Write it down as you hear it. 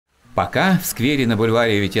Пока в сквере на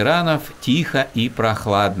бульваре ветеранов тихо и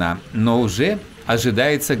прохладно, но уже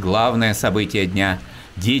ожидается главное событие дня.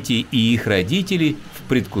 Дети и их родители в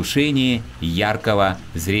предвкушении яркого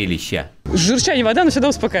зрелища. Журчание воды, оно всегда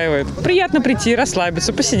успокаивает. Приятно прийти,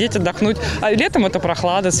 расслабиться, посидеть, отдохнуть. А летом это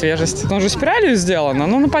прохлада, свежесть. Оно же спиралью сделано,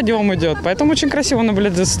 оно на подъем идет. Поэтому очень красиво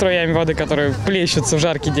наблюдать за струями воды, которые плещутся в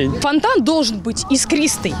жаркий день. Фонтан должен быть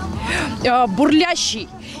искристый, бурлящий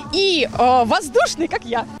и воздушный, как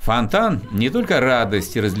я. Фонтан – не только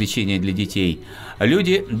радость и развлечение для детей.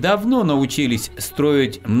 Люди давно научились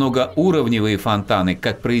строить многоуровневые фонтаны,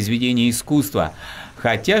 как произведение искусства.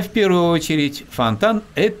 Хотя, в первую очередь, фонтан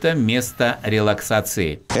 – это место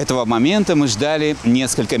релаксации. Этого момента мы ждали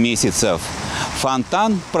несколько месяцев.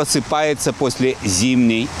 Фонтан просыпается после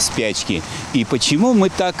зимней спячки. И почему мы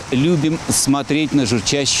так любим смотреть на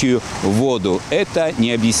журчащую воду? Это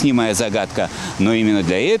необъяснимая загадка. Но именно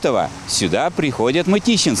для этого сюда приходят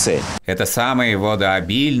мытищинцы. Это самый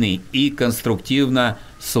водообильный и конструктивно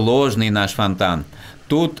сложный наш фонтан.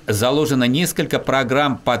 Тут заложено несколько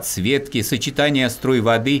программ подсветки, сочетания струй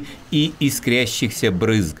воды и искрящихся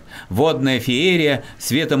брызг. Водная феерия,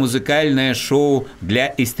 светомузыкальное шоу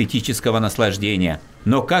для эстетического наслаждения.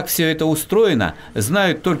 Но как все это устроено,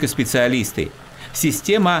 знают только специалисты.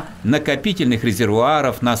 Система накопительных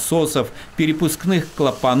резервуаров, насосов, перепускных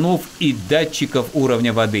клапанов и датчиков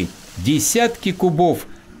уровня воды. Десятки кубов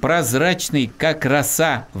прозрачной, как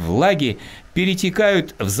роса, влаги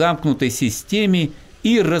перетекают в замкнутой системе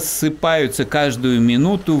и рассыпаются каждую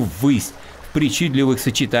минуту ввысь в причудливых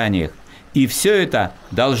сочетаниях. И все это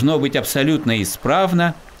должно быть абсолютно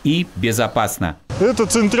исправно и безопасно. Это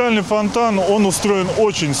центральный фонтан, он устроен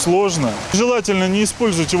очень сложно. Желательно не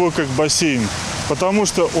использовать его как бассейн, потому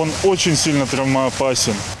что он очень сильно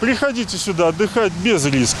травмоопасен. Приходите сюда отдыхать без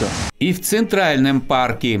риска. И в Центральном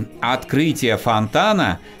парке открытие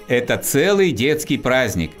фонтана – это целый детский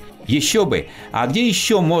праздник. Еще бы! А где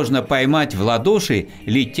еще можно поймать в ладоши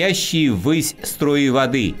летящие ввысь струи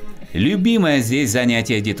воды? Любимое здесь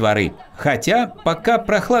занятие детворы. Хотя пока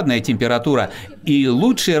прохладная температура, и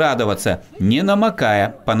лучше радоваться, не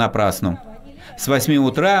намокая понапрасну. С 8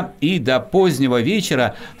 утра и до позднего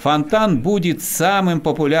вечера фонтан будет самым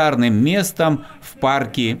популярным местом в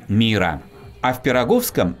парке мира. А в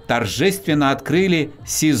Пироговском торжественно открыли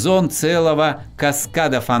сезон целого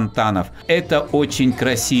каскада фонтанов. Это очень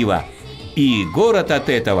красиво. И город от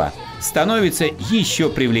этого становится еще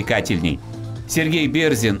привлекательней. Сергей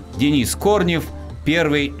Берзин, Денис Корнев,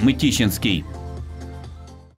 Первый Мытищинский.